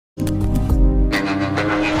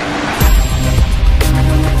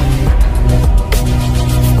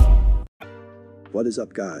What is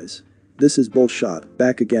up, guys? This is Bullshot,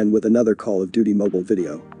 back again with another Call of Duty mobile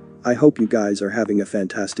video. I hope you guys are having a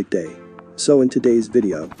fantastic day. So in today's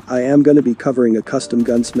video, I am gonna be covering a custom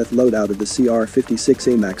Gunsmith loadout of the CR-56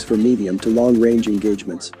 AMAX for medium to long range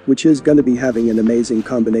engagements, which is gonna be having an amazing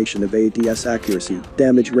combination of ADS accuracy,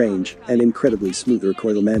 damage range, and incredibly smooth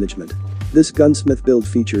recoil management. This Gunsmith build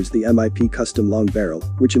features the MIP custom long barrel,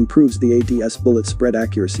 which improves the ADS bullet spread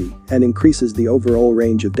accuracy and increases the overall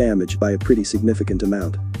range of damage by a pretty significant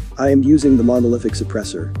amount. I am using the monolithic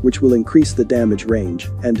suppressor, which will increase the damage range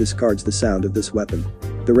and discards the sound of this weapon.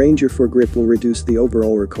 The Ranger foregrip will reduce the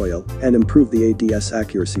overall recoil and improve the ADS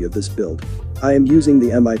accuracy of this build. I am using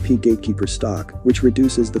the MIP Gatekeeper stock, which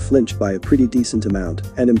reduces the flinch by a pretty decent amount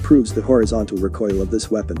and improves the horizontal recoil of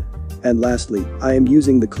this weapon. And lastly, I am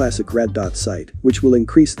using the classic red dot sight, which will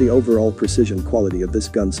increase the overall precision quality of this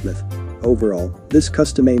gunsmith. Overall, this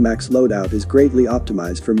custom AMAX loadout is greatly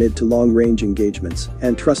optimized for mid to long range engagements,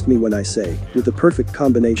 and trust me when I say, with the perfect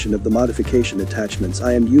combination of the modification attachments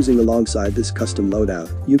I am using alongside this custom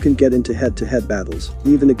loadout, you can get into head-to-head battles,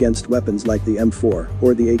 even against weapons like the M4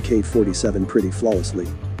 or the AK-47 pretty flawlessly.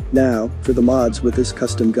 Now, for the mods with this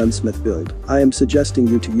custom gunsmith build, I am suggesting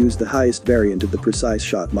you to use the highest variant of the precise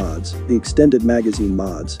shot mods, the extended magazine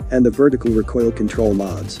mods, and the vertical recoil control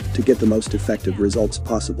mods to get the most effective results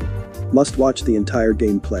possible. Must watch the entire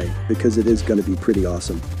gameplay because it is gonna be pretty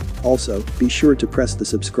awesome. Also, be sure to press the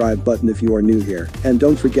subscribe button if you are new here, and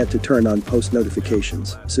don't forget to turn on post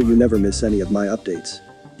notifications so you never miss any of my updates.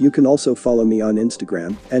 You can also follow me on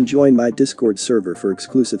Instagram and join my Discord server for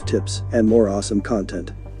exclusive tips and more awesome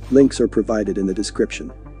content. Links are provided in the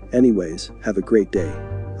description. Anyways, have a great day.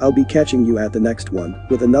 I'll be catching you at the next one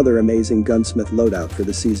with another amazing Gunsmith loadout for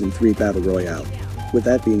the Season 3 Battle Royale. With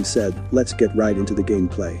that being said, let's get right into the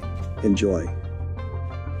gameplay. Enjoy.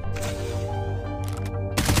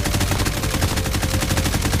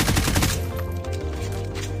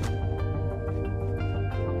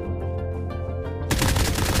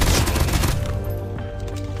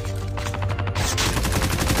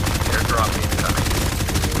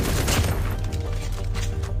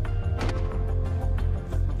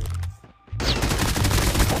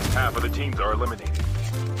 Half of the teams are eliminated.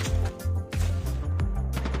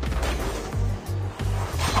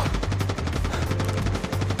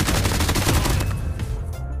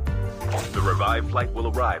 The revived flight will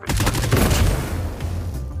arrive in 1 minute.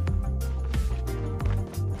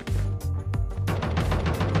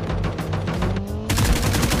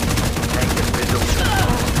 Tank and missile.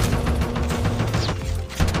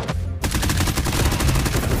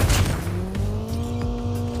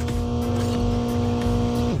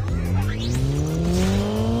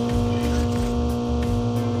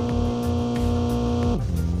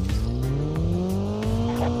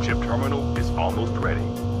 Chip terminal is almost ready.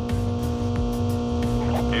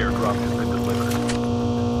 Airdrop has been delivered.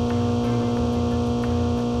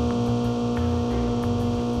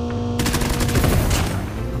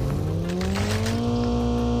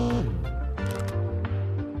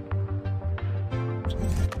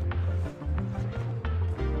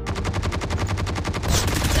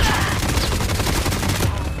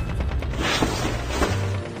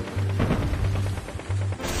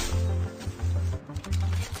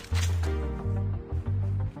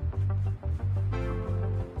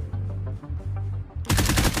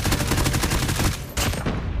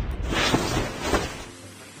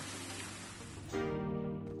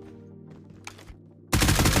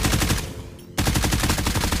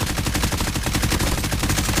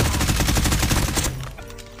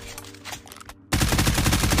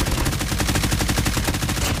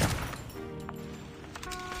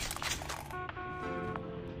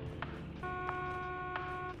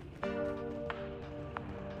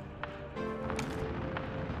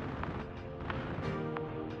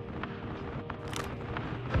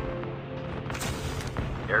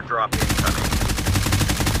 Airdrop incoming.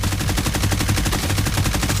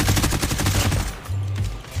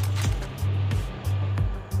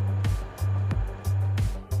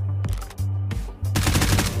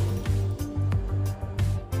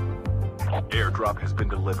 Airdrop has been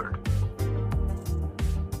delivered.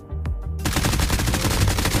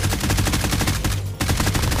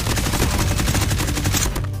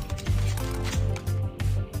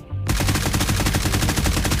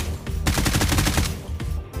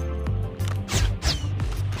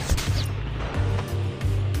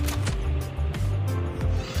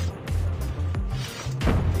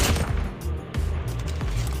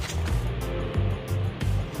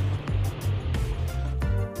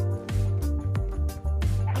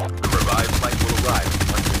 The revived flight will arrive in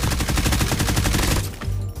 1 minute.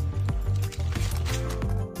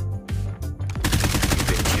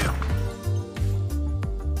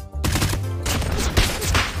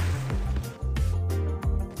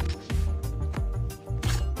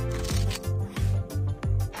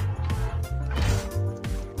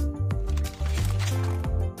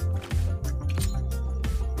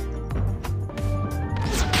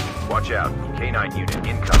 Watch out. K9 unit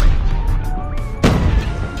incoming.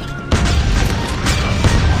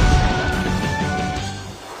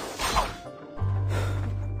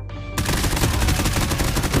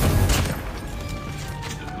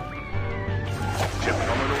 Chip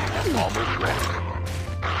terminal is almost ready.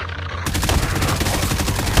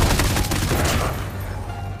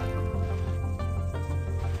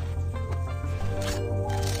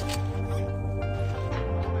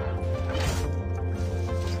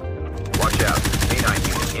 Watch out. K9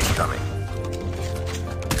 unit incoming.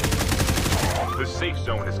 The safe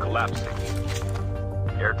zone is collapsing.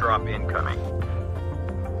 Airdrop incoming.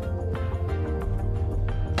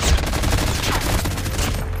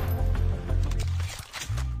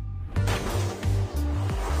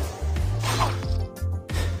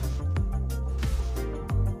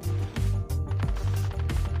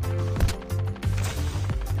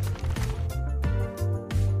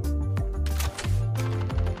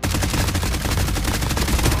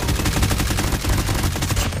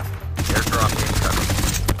 Airdrop incoming.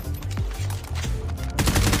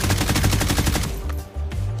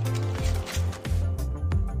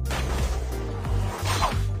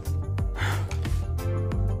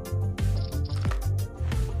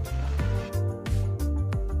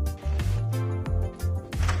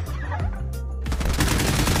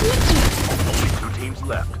 Only 2 teams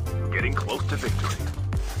left. Getting close to victory.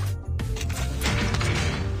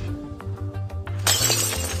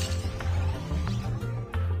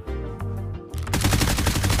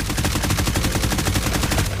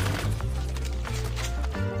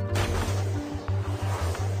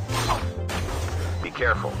 Be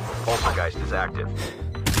careful. Poltergeist is active.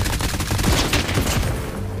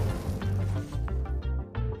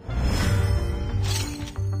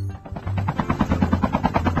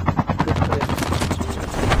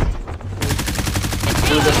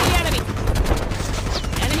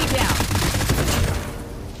 Enemy down.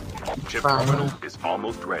 Chip terminal is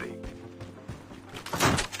almost ready.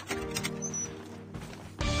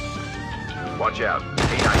 Watch out.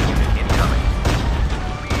 K9 unit incoming.